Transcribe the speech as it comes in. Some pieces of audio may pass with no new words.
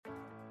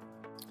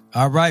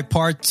All right,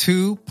 part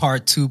two.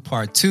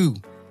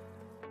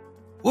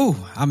 Ooh,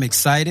 I'm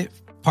excited.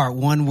 Part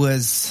one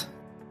was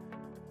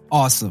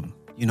awesome.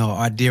 You know,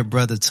 our dear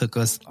brother took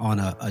us on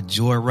a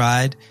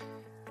joyride.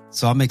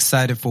 So I'm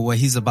excited for what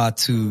he's about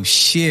to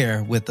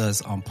share with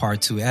us on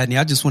part two. Adney,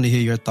 I just want to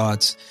hear your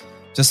thoughts,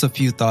 just a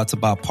few thoughts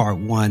about part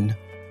one.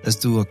 Let's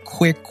do a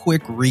quick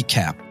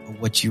recap of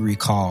what you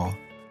recall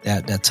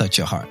that touched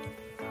your heart.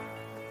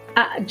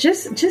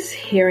 Just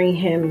hearing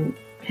him,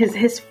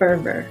 his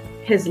fervor,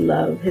 his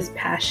love, his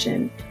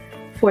passion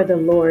for the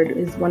Lord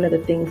is one of the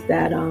things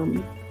that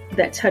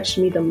that touched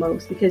me the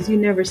most, because you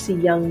never see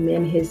young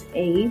men his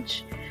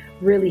age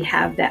really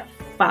have that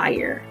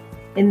fire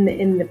in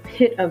the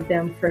pit of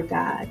them for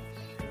God.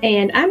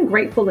 And I'm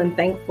grateful and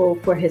thankful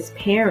for his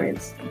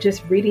parents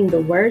just reading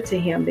the word to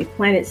him. They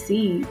planted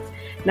seeds,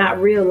 not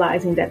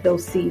realizing that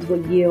those seeds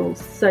would yield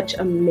such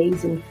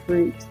amazing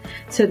fruit,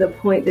 to the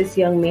point this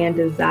young man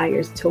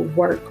desires to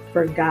work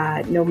for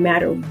God, no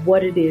matter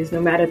what it is,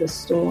 no matter the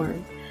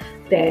storm,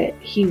 that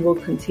he will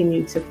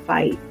continue to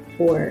fight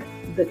for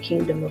the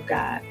kingdom of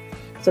God.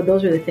 So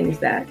those are the things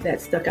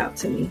that stuck out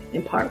to me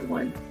in part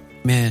one.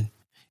 Man,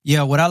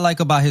 yeah, what I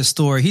like about his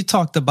story, he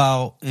talked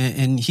about,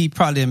 and he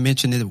probably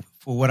mentioned it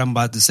for what I'm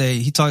about to say,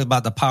 he talked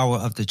about the power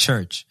of the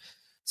church.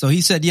 So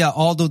he said, yeah,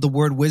 although the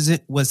word was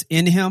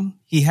in him,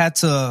 he had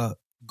to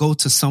go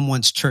to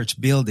someone's church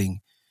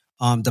building.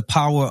 The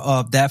power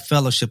of that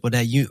fellowship or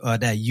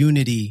that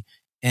unity,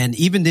 and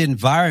even the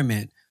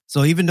environment.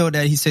 So even though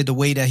that he said the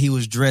way that he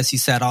was dressed, he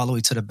sat all the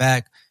way to the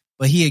back,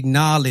 but he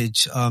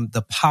acknowledged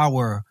the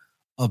power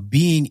of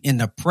being in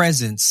the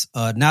presence,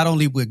 not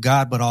only with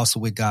God, but also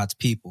with God's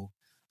people.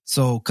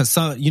 So, cause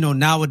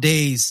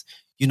nowadays,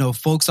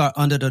 folks are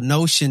under the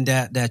notion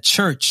that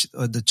church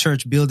or the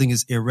church building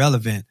is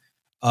irrelevant,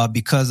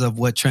 because of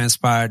what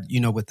transpired,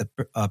 with the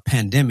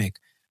pandemic.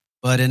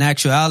 But in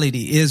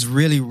actuality, it is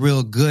really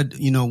real good,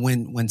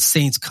 when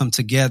saints come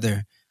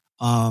together,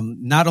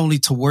 not only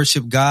to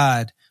worship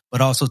God, but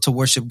also to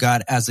worship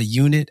God as a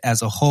unit,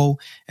 as a whole,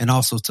 and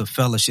also to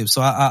fellowship.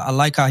 So I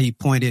like how he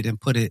pointed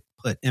and put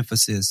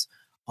emphasis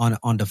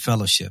on the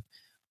fellowship.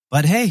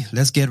 But hey,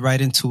 let's get right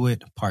into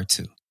it. Part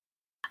two.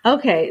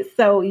 Okay,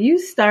 so you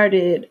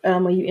started,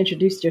 when you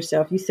introduced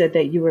yourself, you said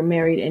that you were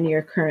married and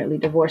you're currently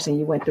divorced and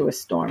you went through a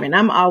storm. And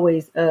I'm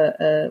always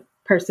a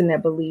person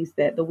that believes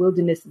that the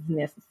wilderness is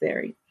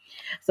necessary.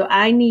 So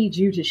I need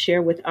you to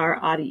share with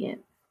our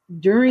audience,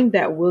 during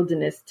that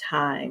wilderness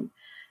time,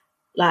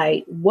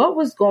 like, what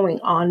was going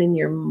on in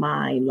your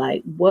mind?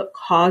 Like, what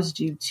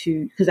caused you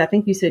to, because I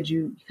think you said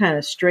you kind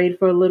of strayed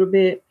for a little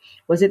bit.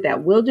 Was it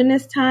that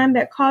wilderness time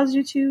that caused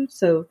you to?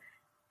 So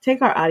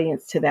take our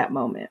audience to that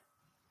moment.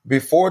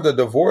 Before the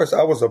divorce,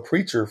 I was a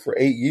preacher for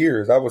 8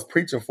 years. I was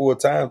preaching full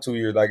time 2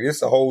 years. Like,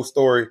 it's a whole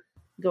story.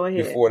 Go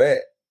ahead. Before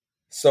that.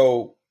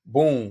 So,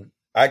 boom,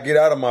 I get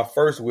out of my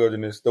first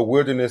wilderness, the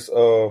wilderness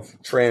of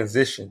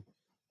transition,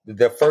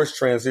 the first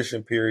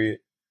transition period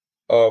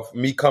of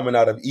me coming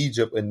out of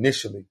Egypt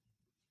initially,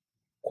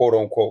 quote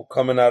unquote,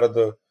 coming out of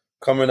the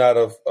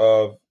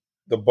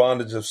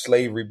bondage of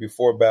slavery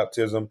before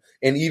baptism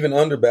and even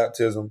under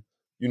baptism,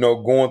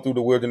 going through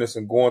the wilderness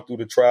and going through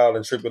the trial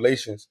and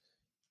tribulations.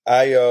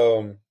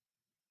 I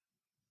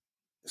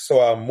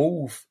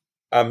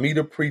meet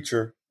a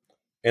preacher,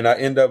 and I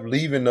end up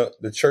leaving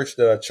the church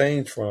that I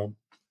changed from.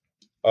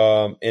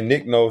 And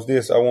Nick knows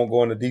this. I won't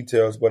go into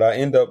details, but I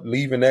end up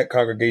leaving that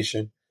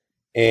congregation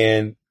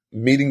and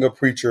meeting a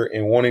preacher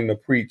and wanting to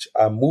preach.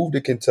 I moved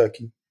to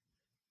Kentucky,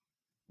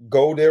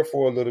 go there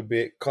for a little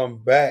bit,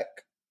 come back,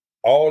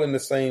 all in the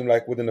same,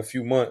 like within a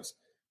few months,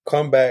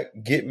 come back,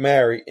 get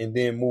married, and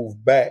then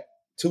move back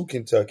to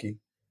Kentucky.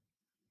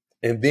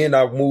 And then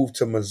I moved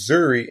to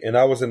Missouri, and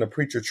I was in a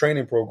preacher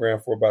training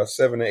program for about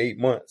 7 to 8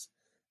 months.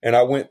 And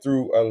I went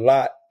through a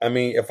lot. I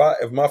mean, if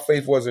my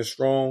faith wasn't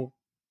strong,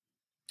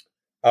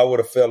 I would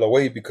have fell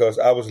away, because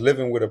I was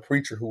living with a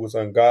preacher who was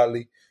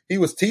ungodly. He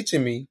was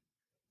teaching me,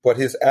 but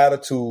his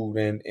attitude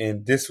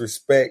and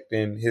disrespect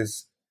and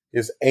his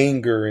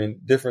anger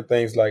and different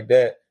things like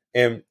that.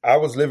 And I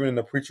was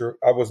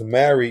I was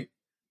married,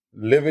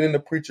 living in the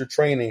preacher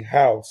training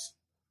house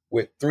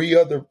with 3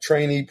 other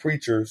trainee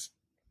preachers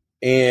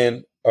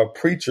and a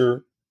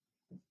preacher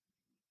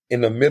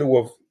in the middle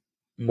of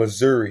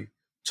Missouri,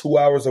 2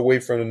 hours away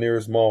from the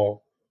nearest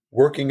mall,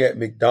 working at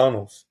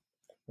McDonald's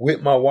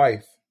with my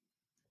wife,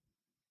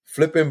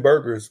 flipping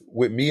burgers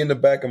with me in the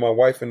back and my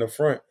wife in the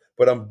front.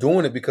 But I'm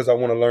doing it because I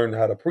want to learn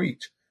how to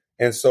preach.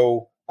 And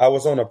so I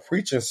was on a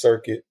preaching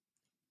circuit,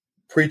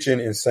 preaching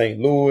in St.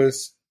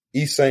 Louis,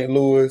 East St.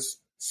 Louis,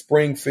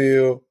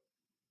 Springfield,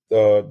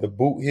 the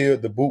Boot Hill,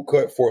 the Boot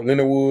Cut, Fort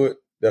Leonard Wood.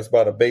 That's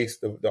by the base,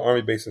 the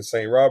Army base in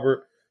St.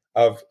 Robert.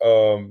 I've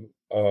the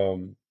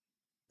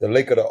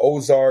Lake of the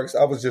Ozarks.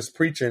 I was just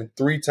preaching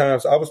 3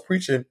 times. I was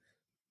preaching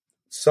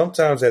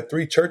sometimes at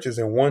 3 churches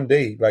in one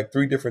day, like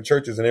 3 different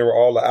churches, and they were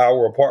all an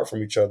hour apart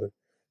from each other.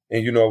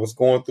 And I was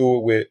going through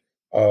it with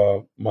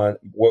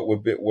what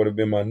would have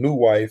been my new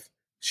wife.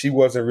 She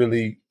wasn't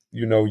really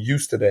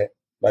used to that.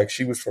 Like,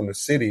 she was from the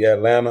city,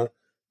 Atlanta,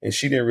 and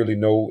she didn't really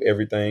know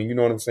everything. You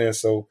know what I'm saying?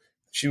 So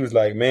she was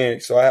like, man,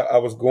 so I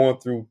was going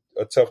through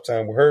a tough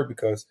time with her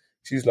because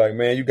she's like,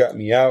 man, you got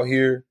me out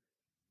here,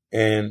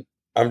 and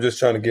I'm just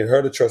trying to get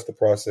her to trust the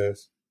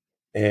process,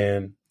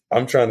 and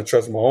I'm trying to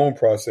trust my own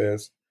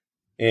process.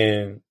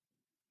 And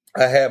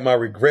I had my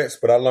regrets,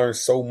 but I learned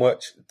so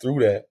much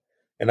through that.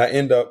 And I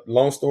end up,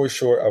 long story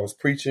short, I was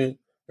preaching.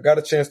 I got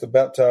a chance to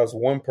baptize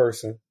one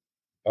person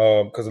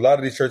because a lot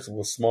of these churches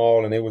were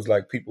small, and it was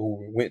like people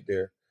who went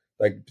there,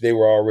 like they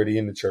were already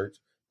in the church.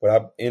 But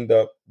I end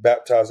up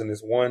baptizing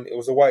this one. It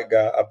was a white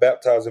guy. I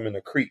baptized him in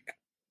a creek.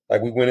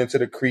 Like we went into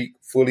the creek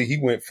fully. He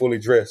went fully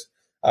dressed.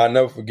 I'll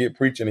never forget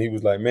preaching. He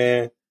was like,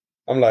 man,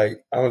 I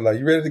was like,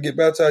 you ready to get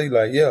baptized? He's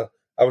like, yeah.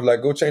 I was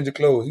like, go change your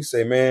clothes. He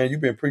said, man,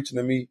 you've been preaching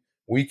to me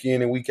week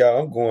in and week out.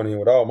 I'm going in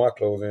with all my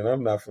clothes in.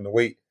 I'm not finna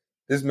wait.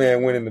 This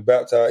man went in the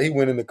baptize. He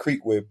went in the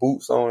creek with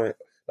boots on,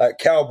 like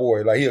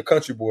cowboy, like he a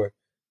country boy,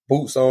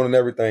 boots on and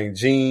everything,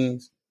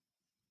 jeans.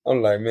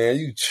 I'm like, man,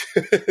 you.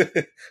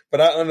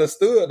 But I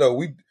understood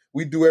though.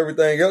 We do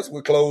everything else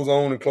with clothes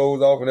on and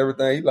clothes off and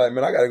everything. He's like,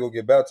 man, I gotta go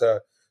get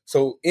baptized.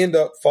 So end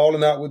up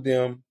falling out with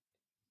them,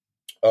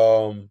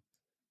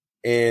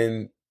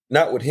 and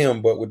not with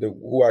him, but with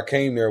who I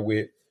came there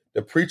with.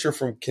 The preacher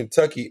from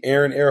Kentucky,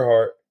 Aaron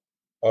Earhart,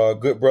 a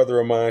good brother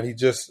of mine. He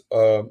just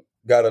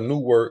got a new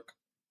work,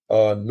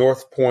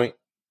 North Point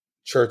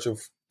Church of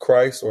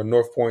Christ or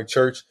North Point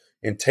Church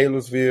in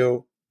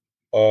Taylorsville,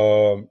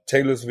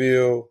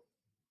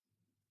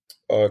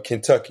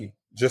 Kentucky,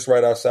 just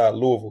right outside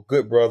Louisville.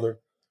 Good brother.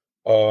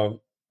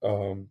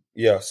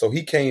 Yeah, so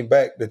he came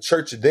back. The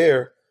church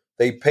there,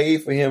 they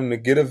paid for him to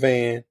get a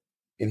van,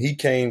 and he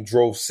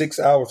drove 6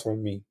 hours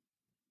from me,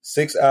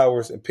 6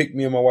 hours, and picked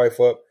me and my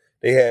wife up.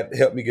 They had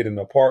helped me get an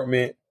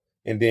apartment,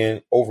 and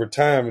then over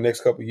time, the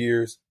next couple of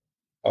years,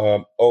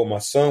 my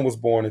son was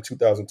born in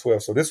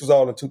 2012. So this was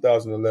all in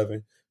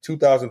 2011.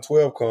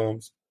 2012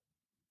 comes,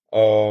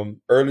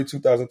 early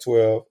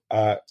 2012.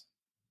 I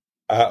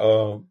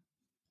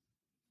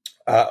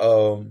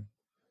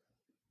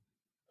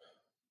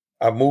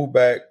moved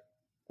back.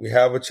 We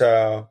have a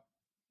child,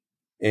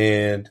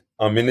 and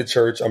I'm in the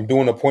church. I'm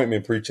doing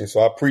appointment preaching,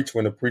 so I preach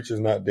when the preacher's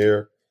not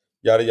there.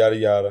 Yada yada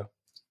yada.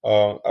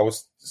 I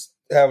was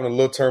having a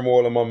little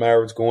turmoil in my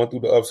marriage, going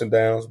through the ups and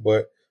downs,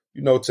 but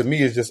to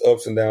me, it's just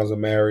ups and downs of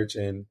marriage.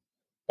 And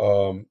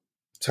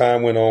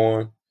time went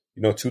on.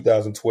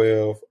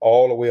 2012,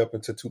 all the way up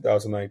into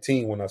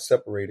 2019 when I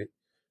separated.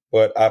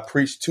 But I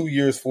preached 2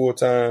 years full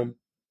time.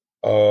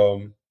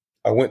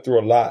 I went through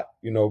a lot,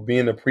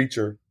 being a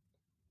preacher,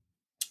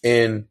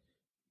 and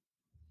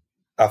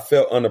I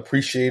felt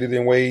unappreciated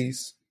in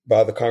ways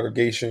by the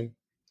congregation.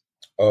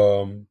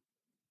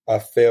 I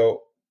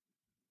felt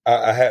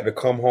I had to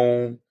come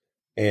home,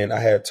 and I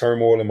had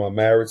turmoil in my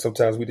marriage.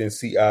 Sometimes we didn't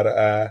see eye to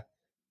eye.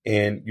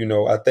 And,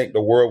 I think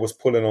the world was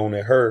pulling on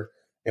at her.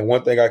 And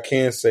one thing I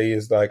can say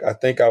is, like, I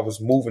think I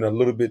was moving a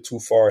little bit too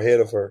far ahead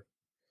of her.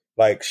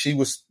 Like, she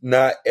was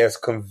not as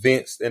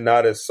convinced and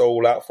not as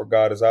sold out for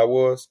God as I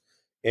was.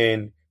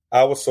 And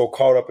I was so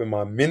caught up in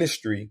my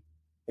ministry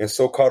and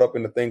so caught up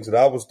in the things that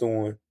I was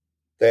doing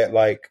that,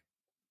 like,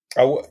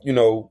 and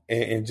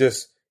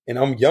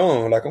I'm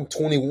young, like I'm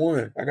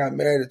 21. I got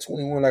married at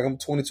 21, like I'm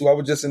 22. I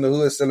was just in the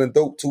hood selling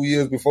dope 2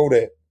 years before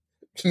that.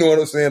 You know what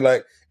I'm saying?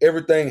 Like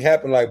everything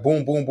happened like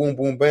boom, boom, boom,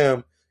 boom,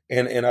 bam.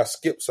 And I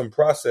skipped some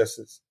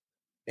processes.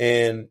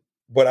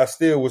 But I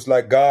still was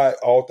like, God,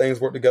 all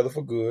things work together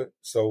for good.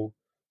 So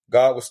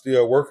God was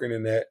still working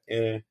in that.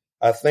 And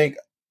I think,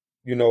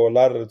 a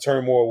lot of the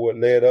turmoil what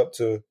led up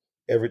to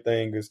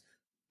everything is,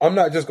 I'm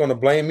not just going to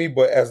blame me,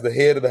 but as the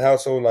head of the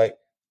household, like,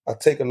 I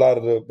take a lot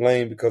of the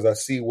blame because I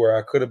see where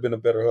I could have been a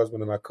better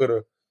husband, and I could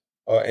have.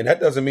 And that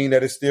doesn't mean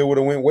that it still would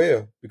have went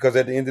well, because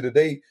at the end of the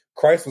day,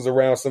 Christ was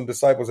around some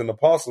disciples and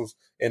apostles,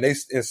 and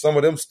some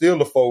of them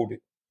still folded,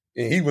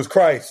 and he was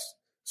Christ.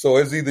 So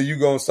it's either you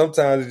going.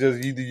 Sometimes it's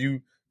just either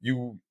you.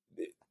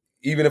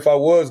 Even if I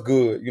was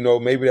good,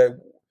 maybe that,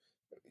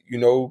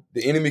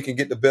 the enemy can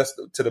get the best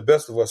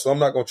of us. So I'm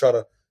not going to try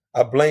to.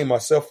 I blame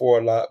myself for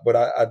a lot, but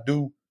I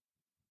do.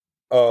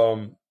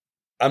 I'm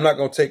not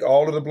going to take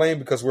all of the blame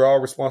because we're all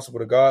responsible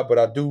to God, but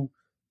I do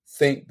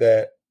think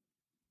that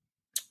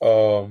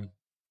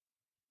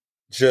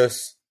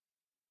just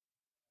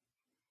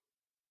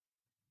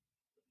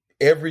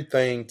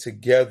everything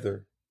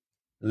together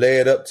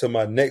led up to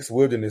my next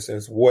wilderness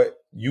is what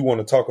you want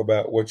to talk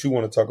about,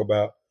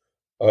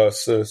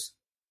 sis.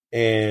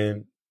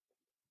 And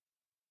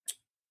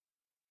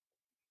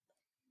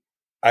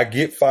I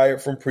get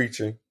fired from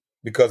preaching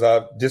because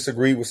I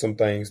disagreed with some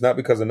things, not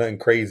because of nothing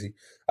crazy.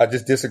 I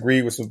just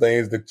disagreed with some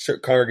things. The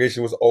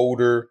congregation was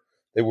older.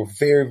 They were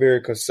very,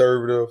 very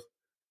conservative.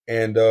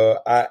 And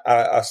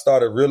I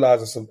started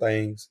realizing some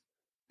things.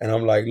 And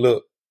I'm like,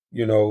 look,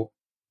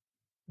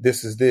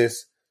 this is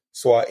this.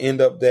 So I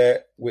end up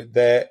with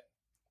that.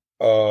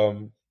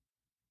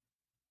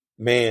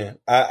 Man,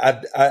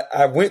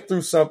 I went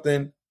through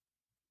something,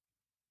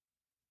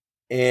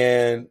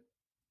 and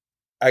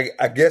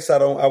I guess I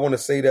want to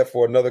say that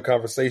for another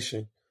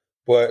conversation,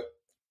 but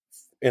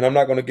and I'm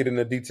not going to get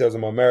into details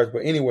of my marriage,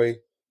 but anyway,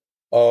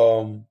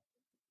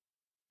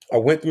 I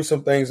went through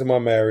some things in my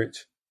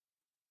marriage.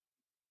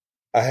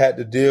 I had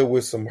to deal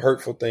with some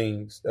hurtful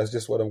things. That's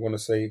just what I'm going to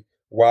say.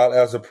 While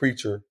as a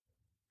preacher,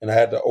 and I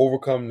had to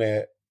overcome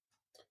that.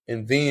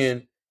 And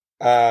then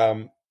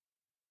I'm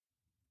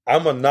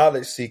a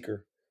knowledge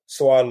seeker,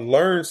 so I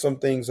learned some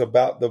things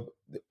about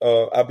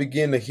I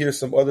began to hear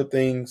some other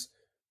things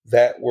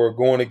that were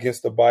going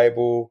against the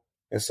Bible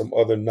and some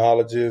other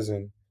knowledges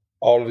and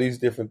all of these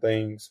different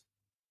things.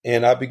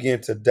 And I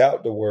began to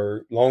doubt the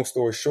word. Long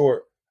story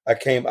short, I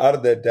came out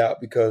of that doubt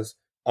because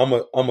I'm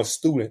a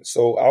student.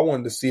 So I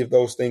wanted to see if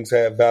those things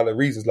had valid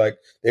reasons. Like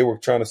they were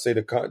trying to say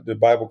the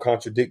Bible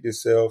contradicted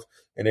itself,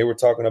 and they were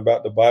talking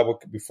about the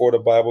Bible before the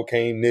Bible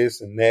came, this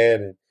and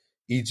that, and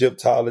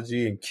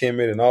Egyptology and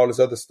Kemet and all this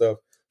other stuff.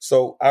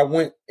 So I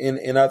went in,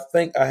 and I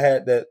think I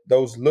had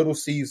those little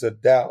seeds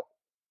of doubt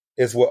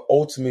is what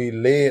ultimately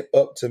led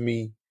up to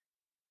me,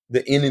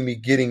 the enemy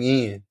getting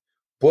in.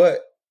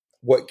 But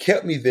what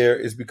kept me there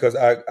is because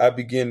I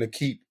began to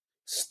keep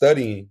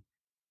studying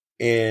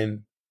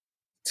and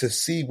to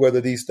see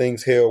whether these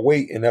things held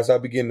weight. And as I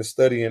began to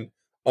study and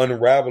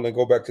unravel and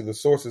go back to the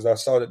sources, I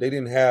saw that they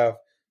didn't have,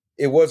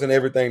 it wasn't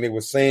everything they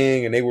were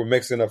saying, and they were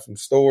mixing up some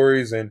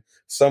stories, and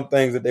some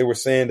things that they were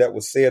saying that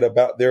was said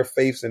about their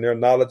faiths and their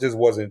knowledges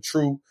wasn't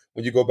true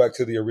when you go back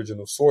to the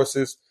original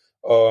sources.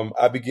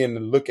 I began to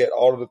look at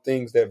all of the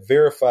things that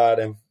verified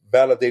and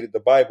validated the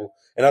Bible.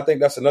 And I think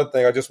that's another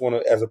thing I just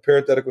want to, as a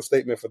parenthetical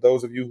statement for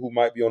those of you who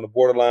might be on the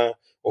borderline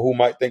or who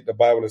might think the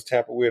Bible is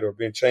tampered with or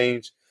been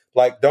changed,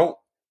 like don't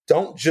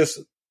just,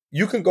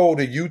 you can go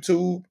to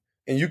YouTube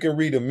and you can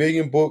read 1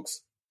 million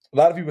books. A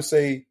lot of people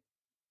say,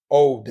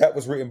 oh, that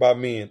was written by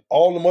men.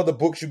 All them other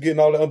books you get and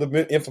all the other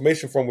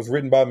information from was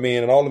written by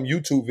men, and all them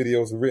YouTube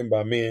videos were written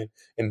by men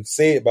and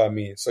said by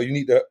men. So you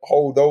need to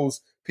hold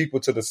those people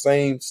to the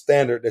same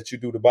standard that you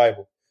do the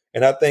Bible.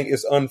 And I think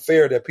it's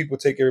unfair that people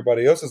take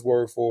everybody else's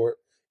word for it.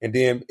 And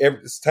then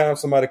every time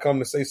somebody come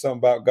to say something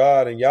about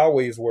God and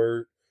Yahweh's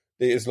word,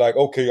 it's like,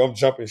 okay, I'm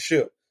jumping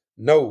ship.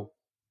 No,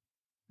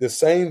 the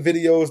same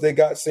videos they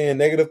got saying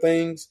negative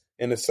things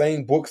and the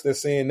same books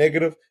that's saying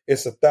negative,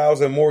 it's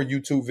 1,000 more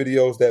YouTube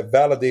videos that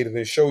validate it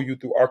and show you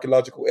through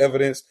archaeological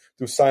evidence,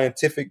 through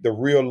scientific, the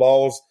real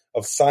laws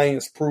of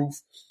science proof,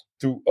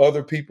 through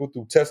other people,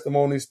 through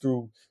testimonies,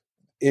 through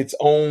its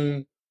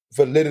own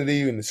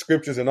validity in the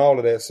scriptures and all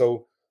of that.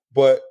 So,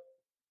 but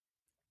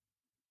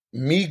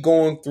me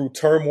going through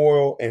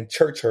turmoil and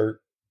church hurt,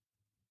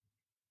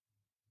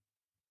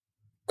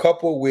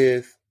 coupled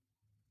with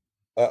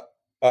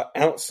an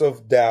ounce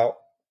of doubt,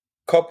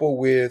 coupled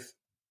with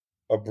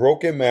a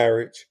broken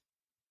marriage,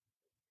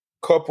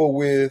 coupled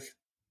with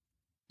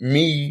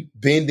me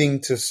bending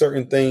to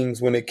certain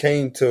things when it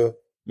came to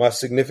my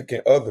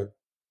significant other.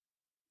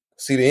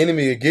 See, the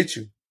enemy will get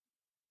you.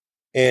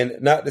 And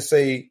not to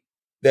say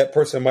that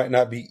person might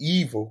not be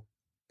evil,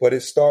 but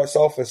it starts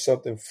off as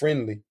something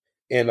friendly.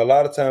 And a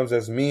lot of times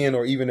as men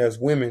or even as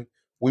women,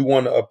 we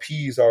want to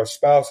appease our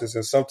spouses.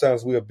 And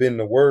sometimes we'll bend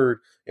the word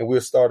and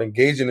we'll start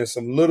engaging in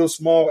some little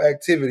small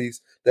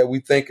activities that we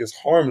think is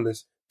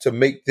harmless to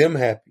make them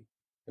happy.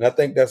 And I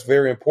think that's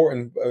very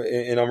important.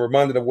 And I'm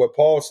reminded of what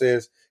Paul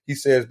says. He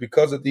says,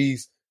 because of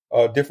these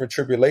different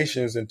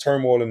tribulations and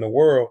turmoil in the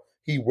world,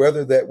 he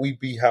weathered that we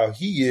be how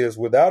he is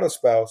without a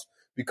spouse,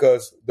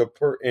 because the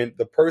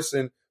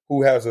person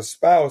who has a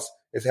spouse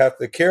is have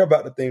to care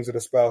about the things of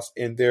the spouse,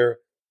 and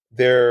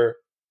their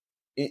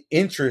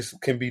interests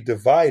can be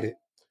divided.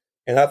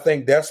 And I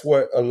think that's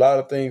what a lot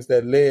of things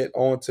that led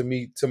on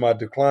to my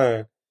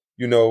decline,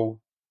 you know.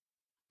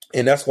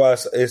 And that's why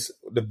it's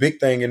the big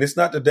thing. And it's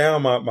not to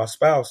down my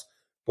spouse,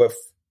 but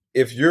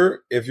if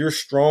you're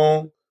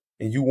strong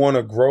and you want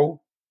to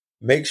grow,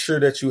 make sure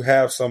that you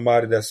have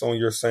somebody that's on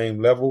your same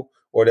level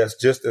or that's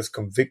just as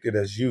convicted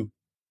as you.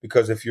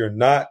 Because if you're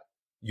not,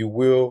 you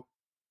will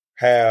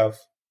have,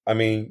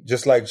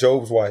 just like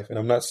Job's wife, and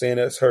I'm not saying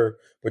that's her,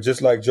 but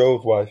just like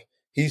Job's wife,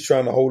 he's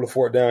trying to hold the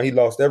fort down. He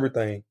lost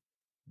everything.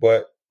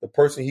 But the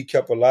person he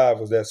kept alive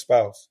was that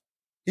spouse.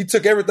 He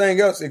took everything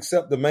else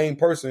except the main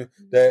person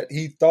that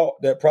he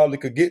thought that probably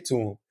could get to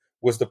him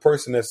was the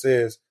person that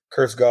says,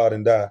 curse God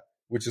and die,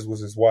 which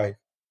was his wife.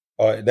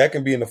 That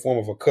can be in the form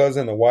of a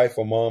cousin, a wife,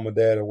 a mom, a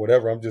dad, or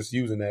whatever. I'm just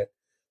using that.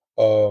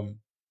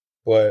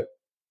 But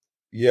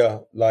yeah,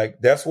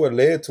 like that's what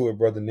led to it,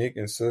 Brother Nick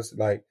and sis.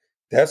 Like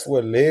that's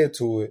what led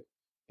to it.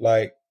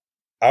 Like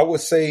I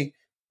would say,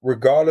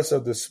 regardless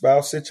of the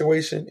spouse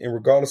situation and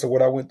regardless of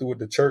what I went through with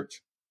the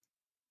church,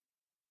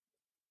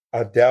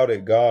 I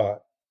doubted God.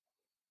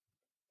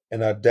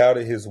 And I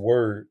doubted his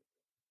word.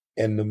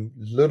 And the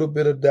little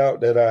bit of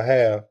doubt that I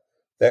have,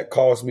 that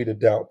caused me to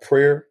doubt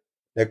prayer.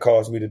 That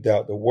caused me to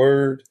doubt the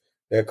word.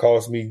 That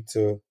caused me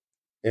to,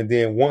 and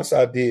then once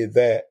I did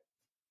that,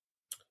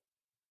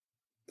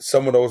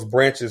 some of those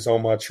branches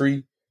on my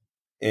tree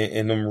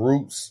and them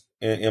roots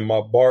and my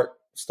bark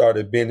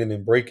started bending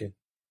and breaking.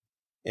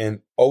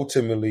 And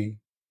ultimately,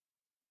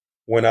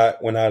 when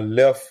I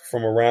left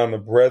from around the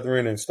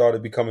brethren and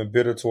started becoming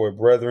bitter toward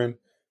brethren,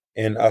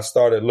 And I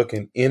started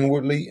looking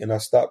inwardly, and I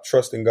stopped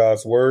trusting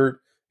God's word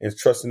and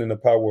trusting in the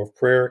power of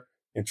prayer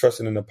and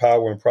trusting in the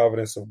power and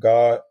providence of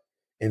God.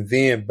 And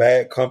then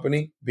bad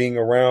company, being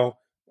around,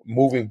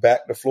 moving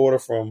back to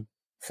Florida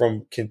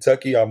from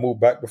Kentucky. I moved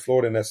back to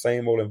Florida in that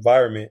same old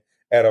environment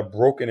at a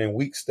broken and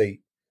weak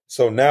state.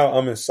 So now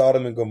I'm in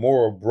Sodom and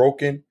Gomorrah,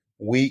 broken,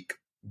 weak,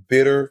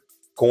 bitter,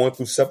 going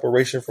through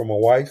separation from a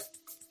wife.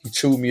 He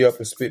chewed me up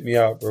and spit me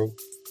out, bro.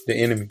 The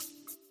enemy.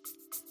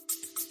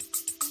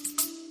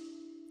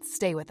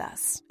 Stay with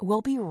us.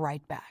 We'll be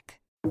right back.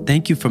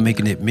 Thank you for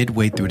making it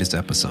midway through this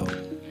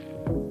episode.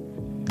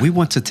 We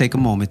want to take a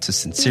moment to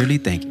sincerely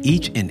thank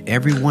each and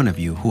every one of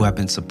you who have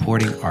been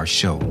supporting our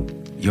show.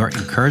 Your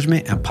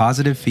encouragement and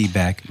positive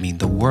feedback mean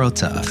the world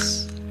to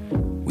us.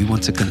 We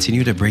want to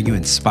continue to bring you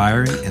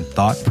inspiring and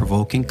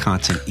thought-provoking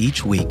content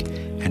each week,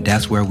 and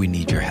that's where we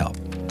need your help.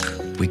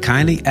 We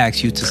kindly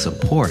ask you to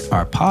support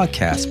our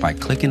podcast by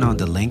clicking on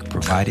the link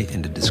provided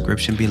in the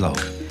description below.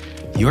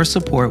 Your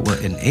support will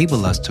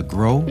enable us to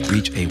grow,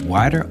 reach a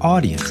wider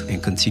audience,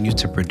 and continue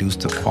to produce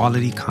the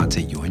quality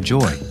content you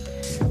enjoy.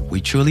 We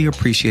truly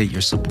appreciate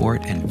your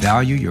support and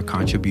value your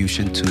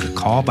contribution to the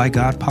Call by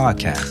God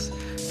podcast.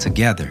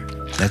 Together,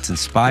 let's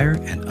inspire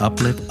and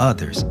uplift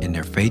others in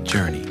their faith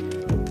journey.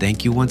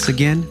 Thank you once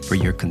again for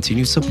your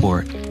continued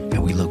support,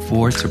 and we look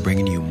forward to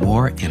bringing you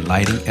more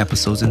enlightening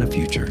episodes in the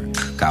future.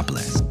 God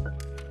bless.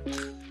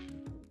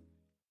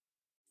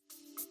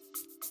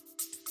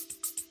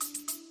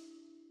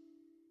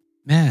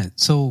 Man,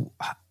 so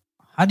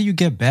how do you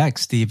get back,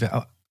 Steve?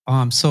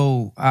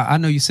 So I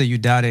know you said you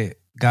doubted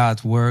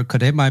God's word, because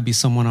there might be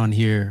someone on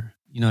here,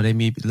 they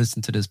may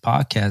listen to this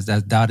podcast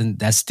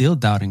that's still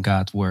doubting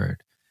God's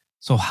word.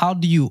 So how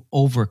do you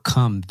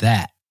overcome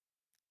that?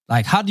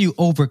 Like, how do you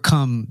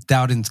overcome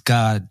doubting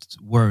God's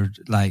word?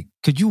 Like,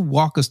 could you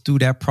walk us through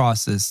that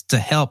process to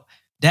help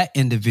that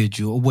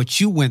individual, what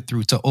you went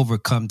through to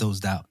overcome those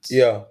doubts?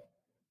 Yeah.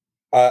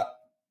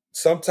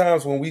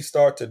 Sometimes when we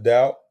start to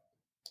doubt,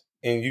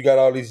 and you got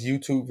all these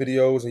YouTube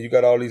videos and you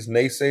got all these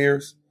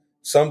naysayers,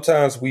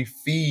 sometimes we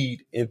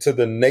feed into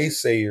the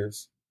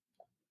naysayers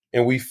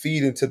and we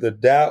feed into the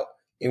doubt,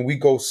 and we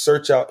go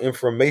search out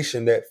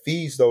information that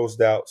feeds those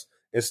doubts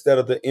instead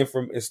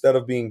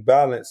of being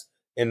balanced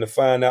and to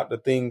find out the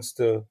things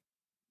to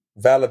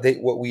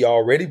validate what we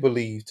already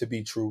believe to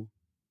be true.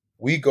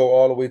 We go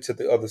all the way to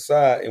the other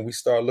side and we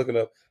start looking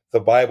up the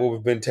Bible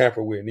has been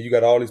tampered with. And you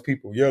got all these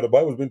people, the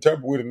Bible's been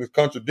tampered with and it's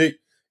contradict.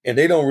 And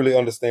they don't really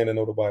understand and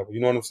know the Bible. You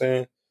know what I'm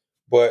saying?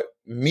 But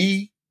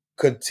me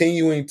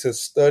continuing to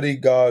study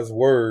God's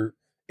word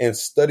and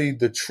study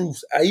the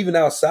truths, even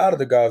outside of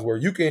the God's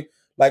word,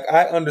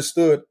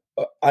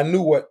 I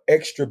knew what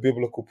extra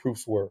biblical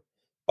proofs were.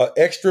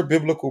 Extra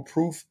biblical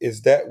proof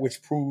is that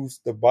which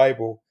proves the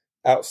Bible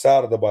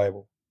outside of the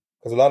Bible.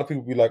 Because a lot of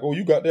people be like, oh,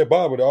 you got that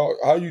Bible.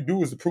 All you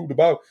do is to prove the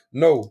Bible.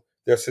 No,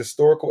 there's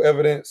historical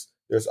evidence.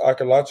 There's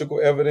archaeological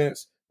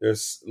evidence.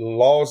 There's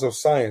laws of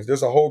science.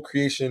 There's a whole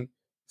creation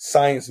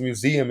science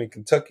museum in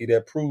Kentucky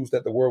that proves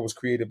that the world was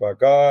created by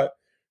God.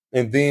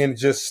 And then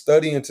just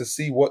studying to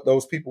see what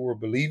those people were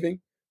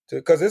believing.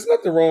 Because there's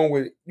nothing wrong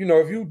with,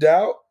 if you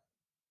doubt,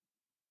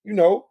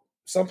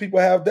 some people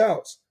have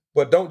doubts.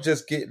 But don't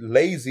just get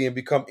lazy and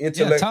become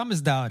intellectual. Yeah, Thomas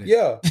doubted.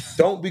 Yeah,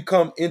 don't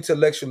become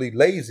intellectually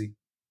lazy.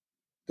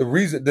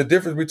 The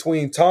difference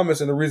between Thomas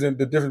and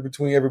the difference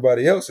between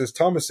everybody else is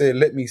Thomas said,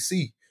 let me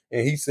see.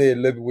 And he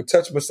said,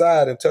 touch my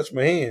side and touch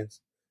my hands.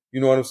 You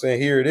know what I'm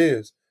saying? Here it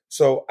is.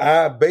 So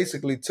I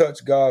basically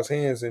touched God's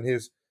hands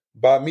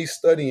by me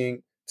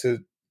studying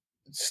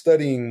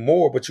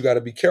more, but you got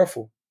to be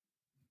careful.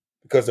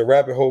 Because the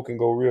rabbit hole can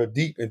go real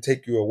deep and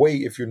take you away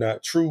if you're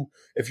not true,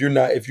 if you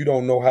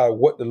don't know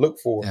what to look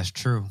for. That's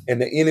true.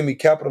 And the enemy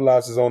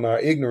capitalizes on our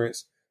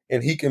ignorance,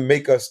 and he can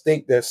make us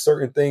think that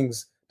certain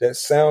things that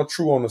sound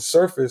true on the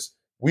surface,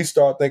 we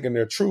start thinking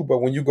they're true. But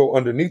when you go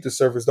underneath the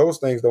surface, those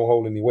things don't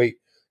hold any weight.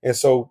 And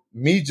so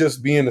me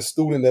just being the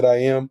student that I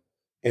am,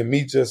 and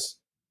me just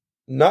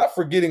not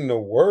forgetting the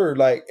word,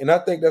 and I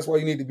think that's why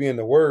you need to be in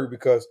the word,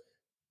 because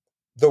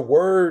the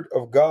word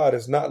of God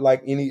is not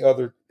like any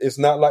other. It's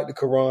not like the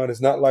Quran.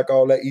 It's not like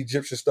all that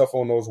Egyptian stuff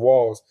on those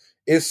walls.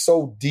 It's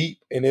so deep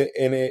and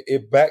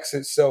it backs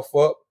itself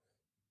up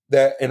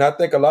and I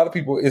think a lot of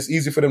people, it's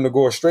easy for them to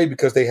go astray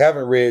because they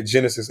haven't read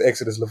Genesis,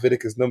 Exodus,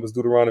 Leviticus, Numbers,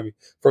 Deuteronomy,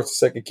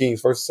 1st and 2nd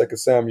Kings, 1st and 2nd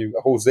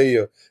Samuel,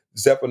 Hosea,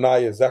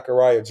 Zephaniah,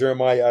 Zechariah,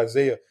 Jeremiah,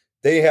 Isaiah.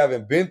 They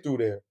haven't been through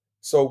there.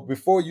 So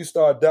before you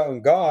start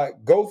doubting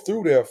God, go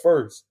through there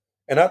first.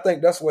 And I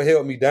think that's what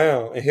held me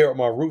down and held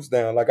my roots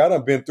down. I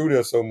done been through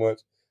there so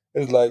much.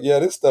 It's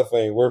this stuff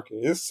ain't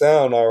working. It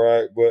sound all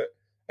right. But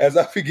as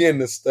I began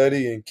to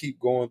study and keep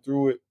going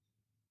through it,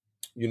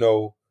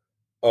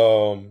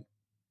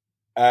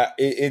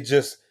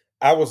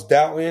 I was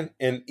doubting.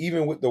 And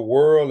even with the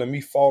world and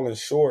me falling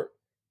short,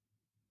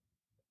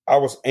 I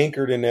was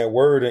anchored in that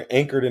word and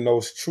anchored in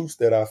those truths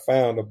that I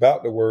found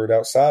about the word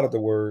outside of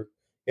the word.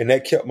 And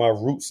that kept my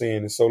roots in.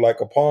 And so like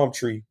a palm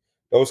tree,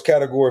 those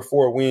Category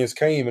 4 winds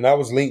came and I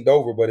was leaned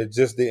over, but it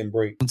just didn't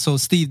break. And so,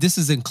 Steve, this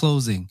is in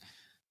closing.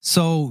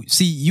 So,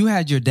 see, you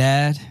had your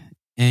dad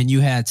and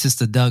you had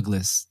Sister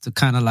Douglas to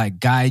kind of like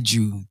guide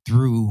you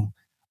through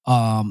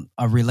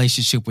a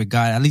relationship with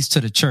God, at least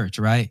to the church,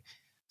 right?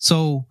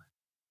 So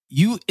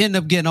you end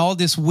up getting all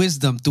this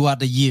wisdom throughout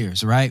the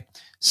years, right?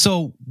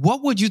 So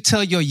what would you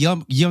tell your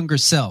younger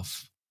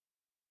self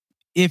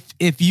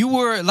if you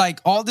were like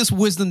all this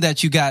wisdom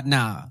that you got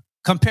now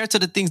compared to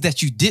the things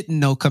that you didn't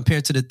know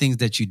compared to the things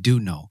that you do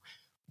know?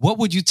 What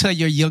would you tell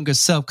your younger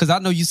self? Because I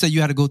know you said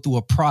you had to go through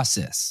a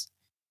process,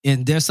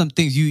 and there's some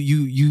things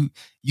you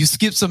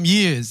skip some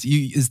years.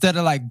 You, instead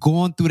of like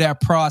going through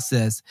that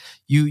process,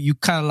 you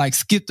kind of like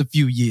skipped a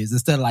few years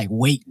instead of like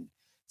waiting.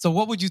 So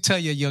what would you tell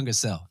your younger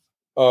self?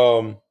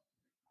 I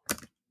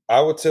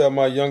would tell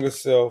my younger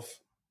self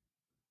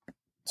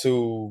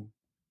to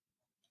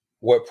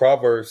what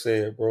Proverbs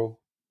said, bro.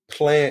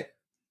 Plant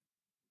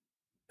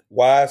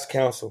wise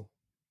counsel.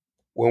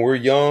 When we're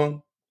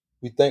young,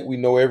 we think we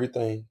know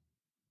everything.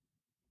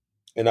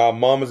 And our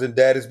mamas and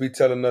daddies be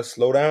telling us,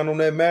 slow down on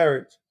that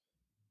marriage.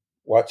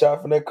 Watch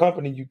out for that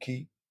company you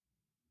keep.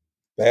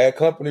 Bad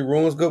company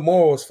ruins good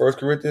morals. 1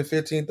 Corinthians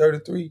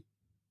 15:33.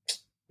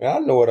 Man, I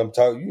know what I'm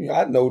talking.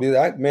 I know this.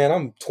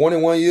 I'm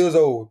 21 years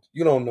old.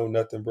 You don't know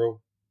nothing,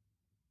 bro.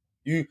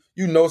 You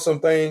know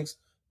some things,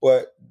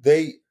 but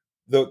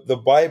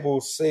the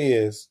Bible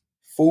says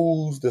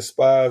fools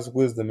despise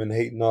wisdom and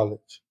hate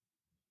knowledge.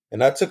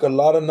 And I took a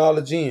lot of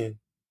knowledge in,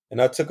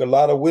 and I took a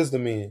lot of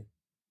wisdom in.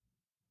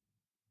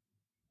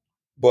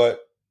 But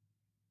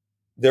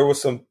there were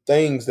some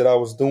things that I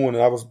was doing,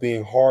 and I was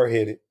being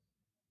hard-headed.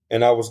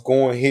 And I was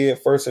going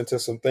head first into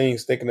some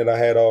things thinking that I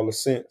had all the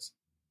sense.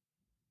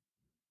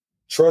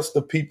 Trust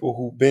the people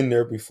who've been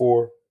there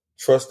before.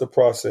 Trust the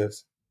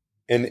process.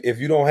 And if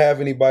you don't have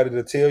anybody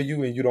to tell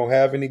you and you don't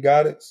have any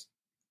guidance,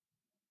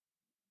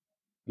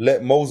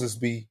 let Moses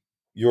be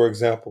your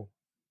example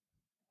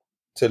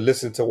to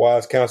listen to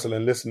wise counsel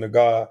and listen to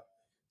God.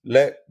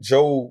 Let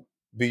Job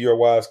be your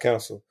wise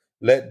counsel.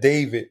 Let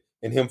David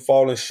and him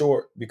falling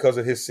short because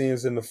of his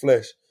sins in the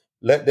flesh,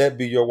 let that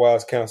be your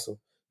wise counsel.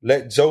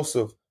 Let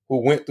Joseph,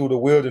 who went through the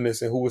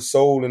wilderness and who was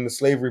sold into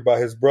slavery by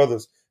his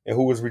brothers and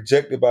who was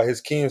rejected by his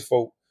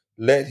kinsfolk,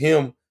 let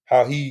him,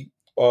 how he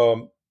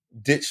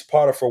ditched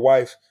Potiphar's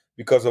wife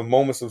because of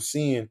moments of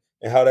sin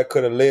and how that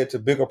could have led to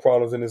bigger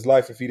problems in his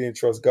life if he didn't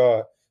trust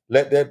God.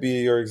 Let that be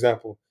your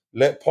example.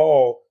 Let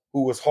Paul,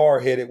 who was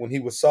hard-headed when he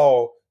was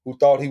Saul, who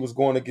thought he was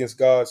going against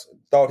God,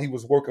 thought he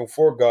was working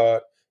for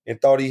God, and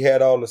thought he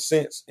had all the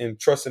sense and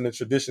trusting the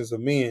traditions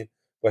of men,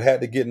 but had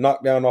to get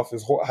knocked down off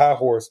his high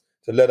horse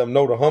to let him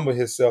know to humble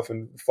himself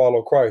and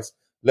follow Christ.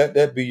 Let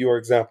that be your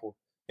example.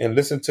 And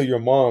listen to your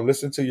mom,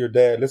 listen to your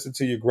dad, listen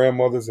to your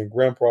grandmothers and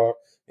grandpa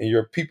and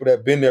your people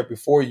that been there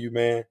before you,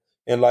 man.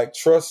 And like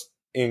trust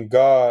in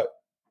God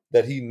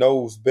that he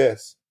knows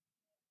best.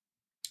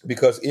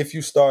 Because if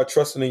you start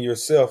trusting in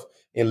yourself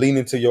and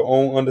leaning to your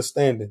own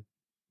understanding,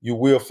 you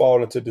will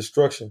fall into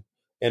destruction.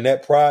 And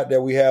that pride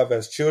that we have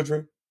as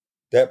children,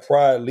 that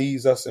pride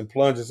leads us and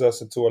plunges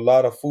us into a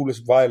lot of foolish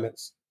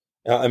violence.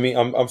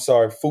 I'm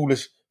sorry,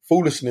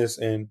 foolishness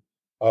and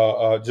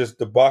just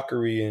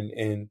debauchery,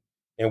 and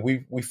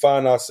we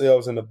find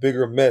ourselves in a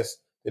bigger mess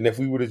than if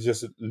we would have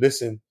just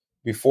listened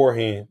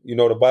beforehand. You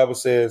know, the Bible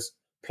says,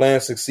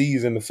 plan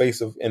succeeds in the face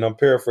of, and I'm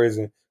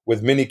paraphrasing,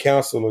 with many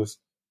counselors,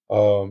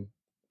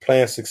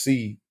 plan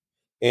succeed.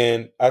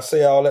 And I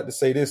say all that to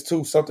say this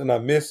too, something I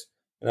missed,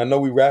 and I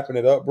know we wrapping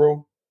it up,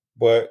 bro,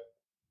 but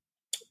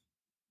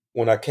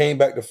when I came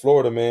back to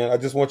Florida, man, I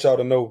just want y'all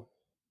to know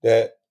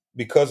that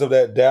because of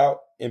that doubt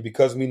and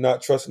because of me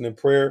not trusting in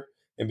prayer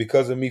and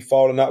because of me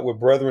falling out with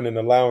brethren and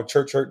allowing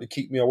church hurt to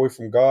keep me away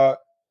from God,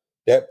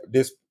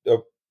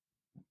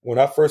 when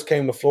I first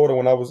came to Florida,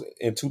 when I was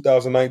in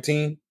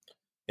 2019,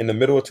 in the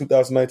middle of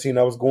 2019,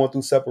 I was going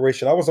through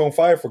separation. I was on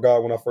fire for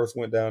God when I first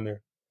went down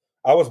there.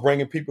 I was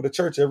bringing people to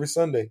church every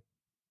Sunday.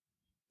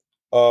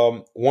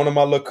 One of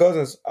my little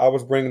cousins, I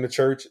was bringing to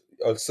church,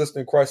 a sister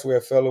in Christ who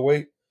had fell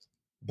away.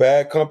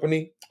 Bad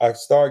company. I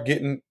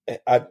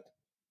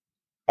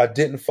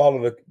didn't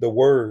follow the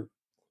word.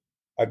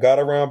 I got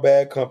around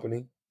bad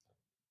company.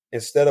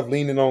 Instead of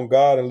leaning on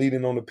God and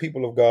leaning on the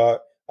people of God,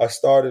 I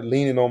started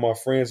leaning on my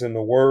friends in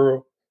the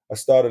world. I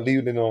started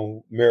leaning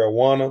on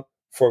marijuana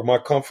for my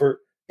comfort.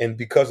 And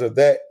because of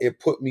that,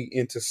 it put me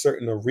into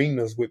certain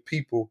arenas with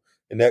people.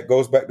 And that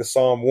goes back to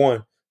Psalm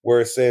 1,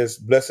 where it says,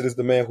 blessed is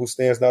the man who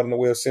stands not in the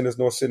way of sinners,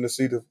 nor sit in the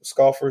seat of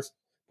scoffers,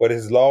 but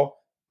his law.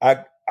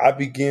 I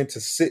began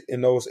to sit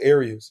in those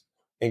areas.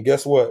 And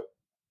guess what?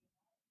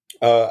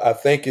 I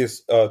think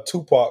it's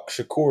Tupac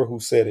Shakur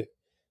who said it.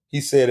 He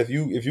said, if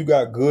you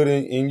got good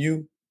in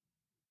you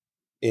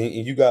and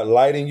you got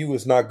light in you,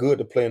 it's not good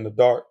to play in the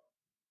dark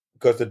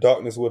because the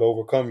darkness would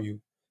overcome you.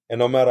 And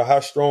no matter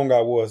how strong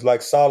I was,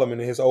 like Solomon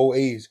in his old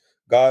age,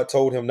 God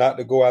told him not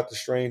to go after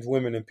strange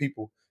women and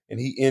people. And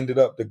he ended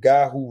up, the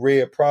guy who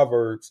read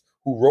Proverbs,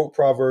 who wrote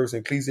Proverbs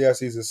and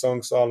Ecclesiastes and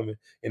sung Solomon,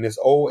 in his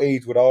old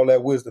age with all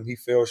that wisdom, he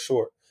fell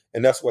short.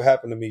 And that's what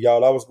happened to me,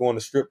 y'all. I was going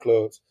to strip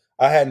clubs.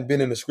 I hadn't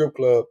been in a strip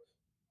club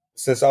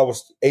since I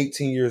was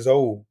 18 years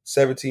old,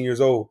 17 years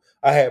old.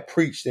 I had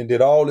preached and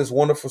did all this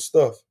wonderful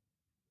stuff.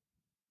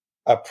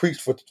 I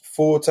preached for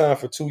full time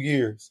for 2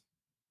 years.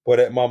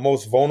 But at my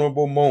most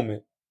vulnerable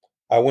moment,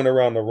 I went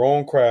around the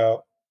wrong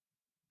crowd.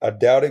 I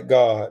doubted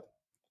God.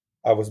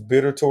 I was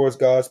bitter towards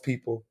God's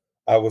people.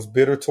 I was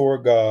bitter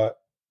toward God.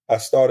 I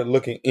started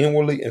looking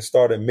inwardly and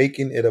started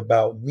making it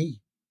about me,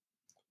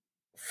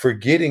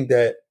 forgetting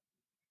that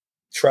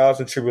trials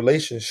and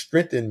tribulations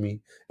strengthened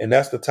me. And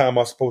that's the time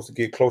I was supposed to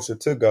get closer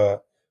to God.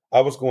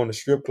 I was going to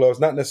strip clubs,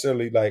 not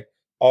necessarily like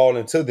all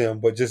into them,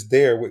 but just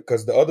there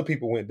because the other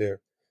people went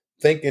there,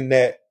 thinking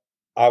that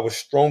I was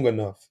strong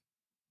enough.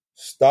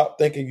 Stop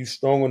thinking you're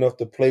strong enough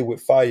to play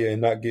with fire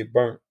and not get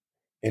burnt.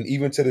 And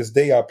even to this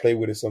day, I play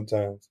with it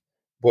sometimes.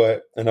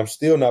 And I'm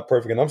still not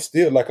perfect. And I'm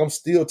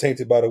still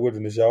tainted by the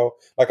wilderness, y'all.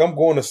 Like I'm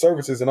going to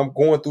services and I'm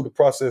going through the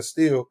process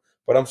still,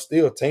 but I'm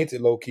still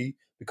tainted low key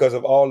because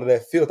of all of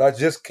that filth. I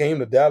just came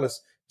to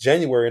Dallas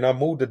January and I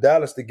moved to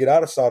Dallas to get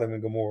out of Sodom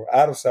and Gomorrah,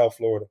 out of South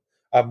Florida.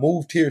 I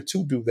moved here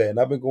to do that. And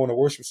I've been going to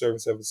worship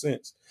service ever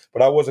since.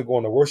 But I wasn't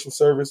going to worship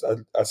service.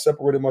 I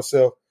separated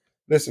myself.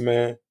 Listen,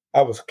 man,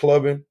 I was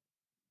clubbing,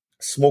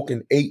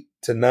 smoking 8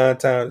 to 9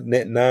 times,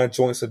 9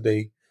 joints a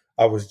day.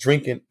 I was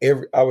drinking,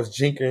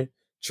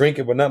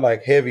 but not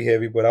like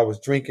heavy, but I was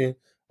drinking.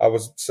 I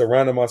was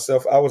surrounding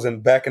myself. I was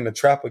back in the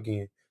trap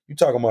again. You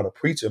talking about a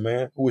preacher,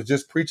 man, who was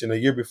just preaching a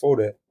year before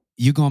that.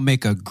 You're going to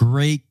make a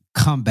great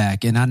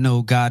comeback. And I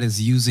know God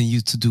is using you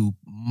to do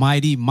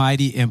mighty,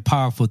 mighty and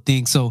powerful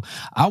things. So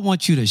I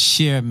want you to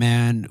share,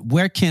 man,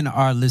 where can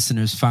our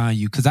listeners find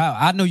you? Because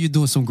I know you're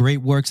doing some great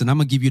works, and I'm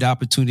going to give you the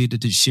opportunity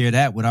to share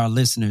that with our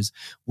listeners,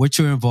 what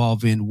you're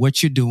involved in,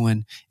 what you're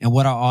doing, and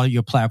what are all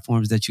your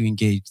platforms that you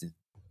engaged in.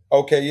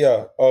 Okay,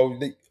 yeah.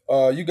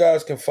 You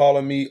guys can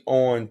follow me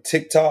on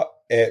TikTok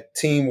at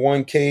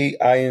Team1K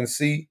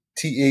INC,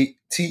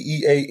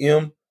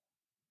 TEAM.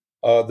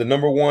 The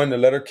number 1, the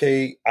letter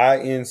K,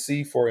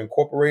 INC for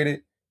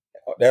Incorporated.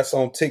 That's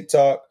on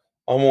TikTok.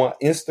 I'm on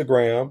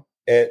Instagram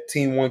at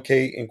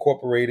Team1K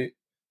Incorporated.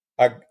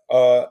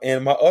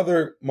 And my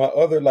other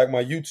like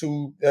my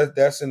YouTube,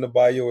 that's in the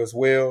bio as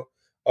well.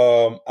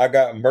 I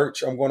got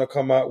merch I'm going to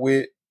come out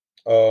with,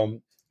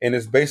 and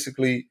it's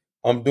basically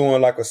I'm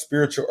doing like a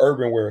spiritual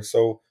urban wear.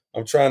 So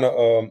I'm trying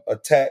to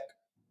attack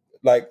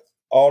like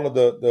all of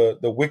the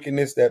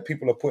wickedness that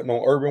people are putting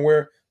on urban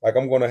wear. Like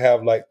I'm going to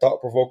have like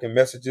thought-provoking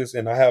messages,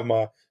 and I have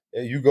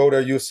you go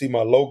there, you'll see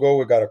my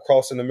logo. It got a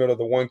cross in the middle of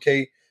the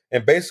 1K.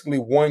 And basically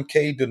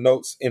 1K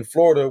denotes, in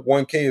Florida,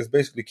 1K is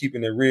basically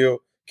keeping it real,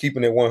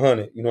 keeping it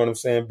 100. You know what I'm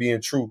saying? Being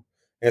true.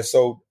 And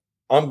so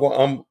I'm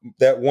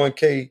that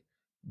 1K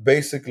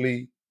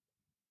basically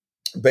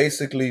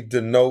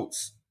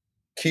denotes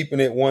keeping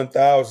it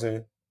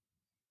 1,000,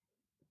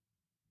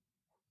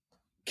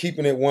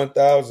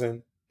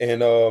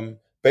 and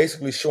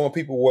basically showing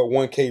people what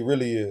 1K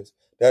really is.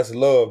 That's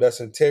love. That's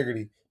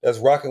integrity. That's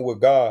rocking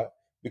with God.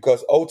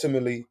 Because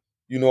ultimately,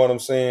 you know what I'm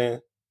saying?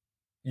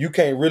 You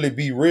can't really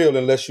be real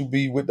unless you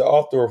be with the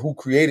author of who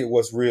created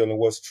what's real and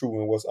what's true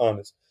and what's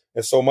honest.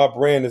 And so my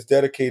brand is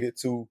dedicated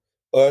to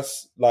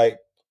us, like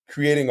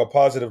creating a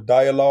positive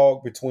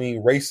dialogue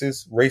between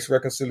races, race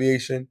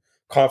reconciliation,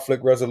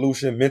 conflict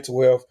resolution,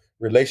 mental health,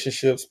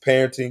 relationships,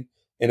 parenting.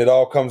 And it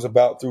all comes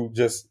about through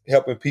just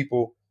helping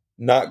people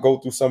not go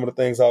through some of the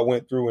things I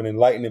went through and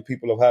enlightening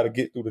people of how to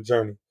get through the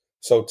journey.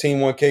 So Team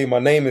 1K, my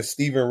name is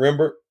Stephen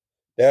Rembert.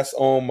 That's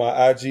on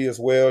my IG as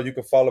well. You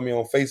can follow me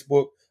on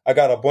Facebook. I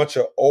got a bunch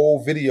of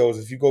old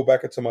videos. If you go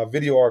back into my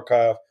video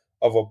archive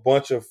of a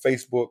bunch of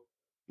Facebook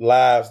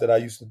lives that I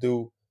used to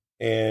do.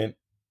 And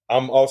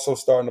I'm also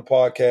starting a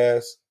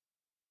podcast,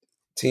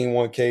 Team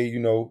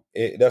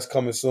 1K, that's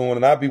coming soon.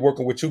 And I'll be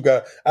working with you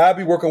guys. I'll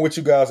be working with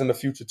you guys in the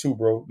future too,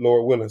 bro,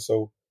 Lord willing.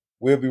 So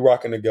we'll be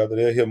rocking together.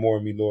 They'll hear more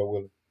of me, Lord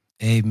willing.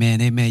 Amen.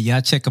 Amen. Y'all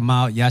check them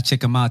out.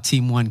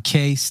 Team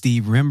 1K,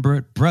 Steve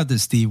Rembert, brother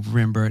Steve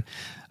Rembert.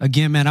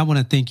 Again, man, I want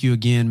to thank you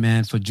again,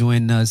 man, for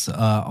joining us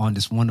on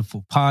this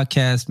wonderful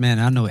podcast, man.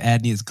 I know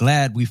Adney is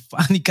glad we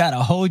finally got a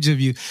hold of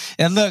you.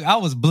 And look, I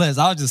was blessed.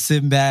 I was just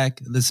sitting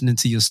back, listening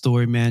to your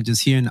story, man,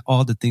 just hearing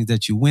all the things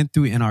that you went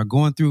through and are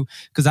going through,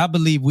 because I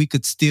believe we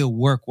could still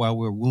work while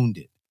we're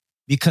wounded,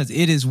 because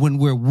it is when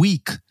we're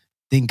weak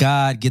then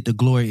God get the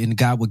glory, and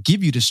God will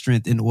give you the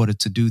strength in order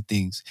to do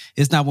things.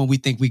 It's not when we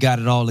think we got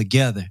it all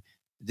together.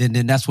 Then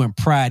that's when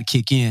pride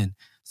kick in.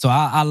 So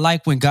I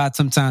like when God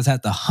sometimes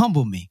has to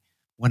humble me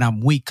when I'm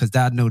weak, because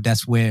I know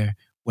that's where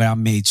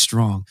I'm made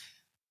strong.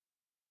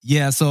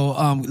 Yeah. So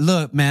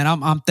look, man,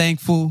 I'm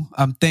thankful.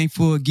 I'm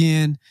thankful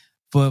again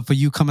for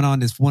you coming on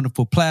this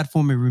wonderful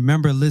platform. And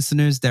remember,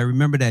 listeners,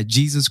 remember that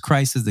Jesus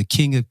Christ is the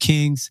King of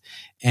Kings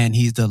and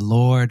He's the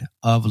Lord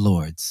of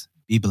Lords.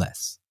 Be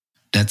blessed.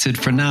 That's it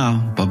for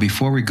now. But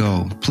before we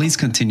go, please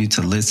continue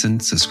to listen,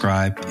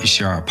 subscribe, and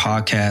share our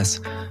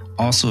podcast.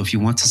 Also, if you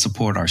want to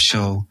support our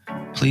show,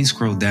 please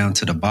scroll down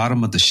to the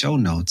bottom of the show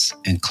notes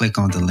and click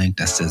on the link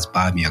that says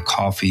Buy Me a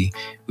Coffee.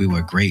 We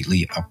would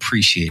greatly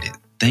appreciate it.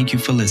 Thank you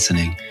for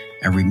listening.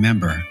 And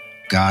remember,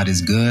 God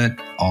is good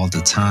all the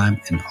time,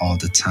 and all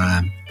the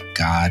time,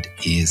 God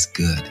is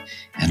good.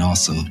 And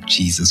also,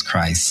 Jesus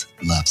Christ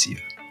loves you.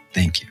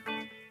 Thank you.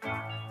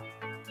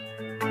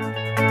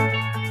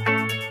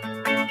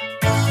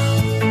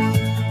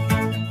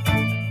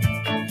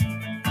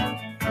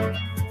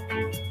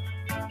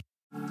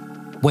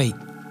 Wait,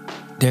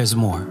 there's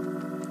more.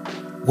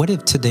 What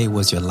if today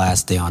was your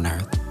last day on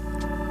earth?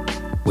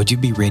 Would you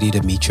be ready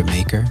to meet your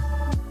Maker?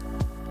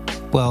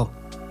 Well,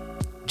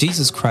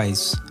 Jesus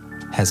Christ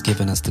has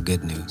given us the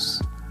good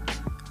news.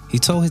 He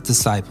told his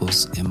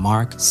disciples in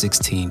Mark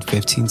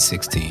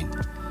 16:15-16,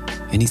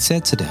 and he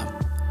said to them,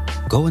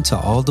 "Go into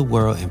all the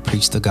world and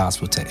preach the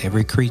gospel to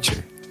every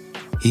creature.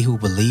 He who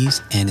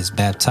believes and is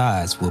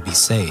baptized will be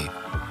saved,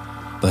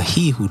 but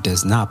he who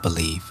does not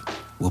believe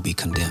will be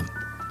condemned."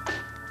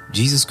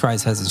 Jesus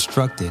Christ has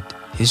instructed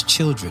his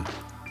children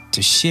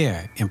to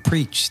share and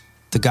preach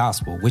the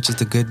gospel, which is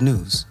the good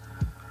news,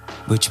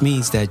 which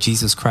means that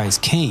Jesus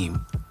Christ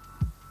came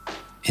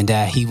and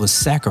that he was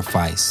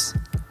sacrificed,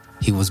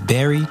 he was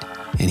buried,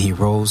 and he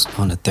rose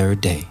on the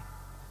third day.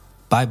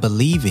 By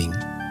believing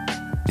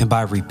and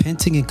by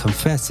repenting and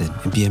confessing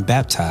and being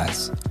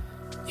baptized,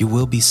 you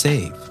will be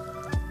saved.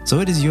 So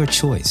it is your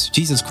choice.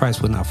 Jesus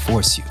Christ will not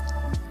force you.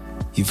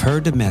 You've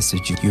heard the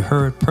message, you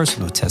heard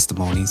personal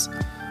testimonies,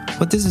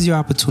 but this is your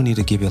opportunity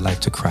to give your life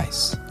to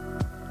Christ.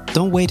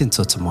 Don't wait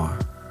until tomorrow,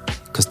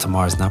 because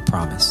tomorrow is not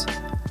promised.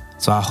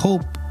 So I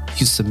hope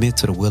you submit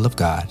to the will of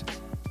God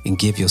and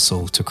give your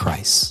soul to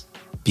Christ.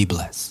 Be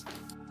blessed.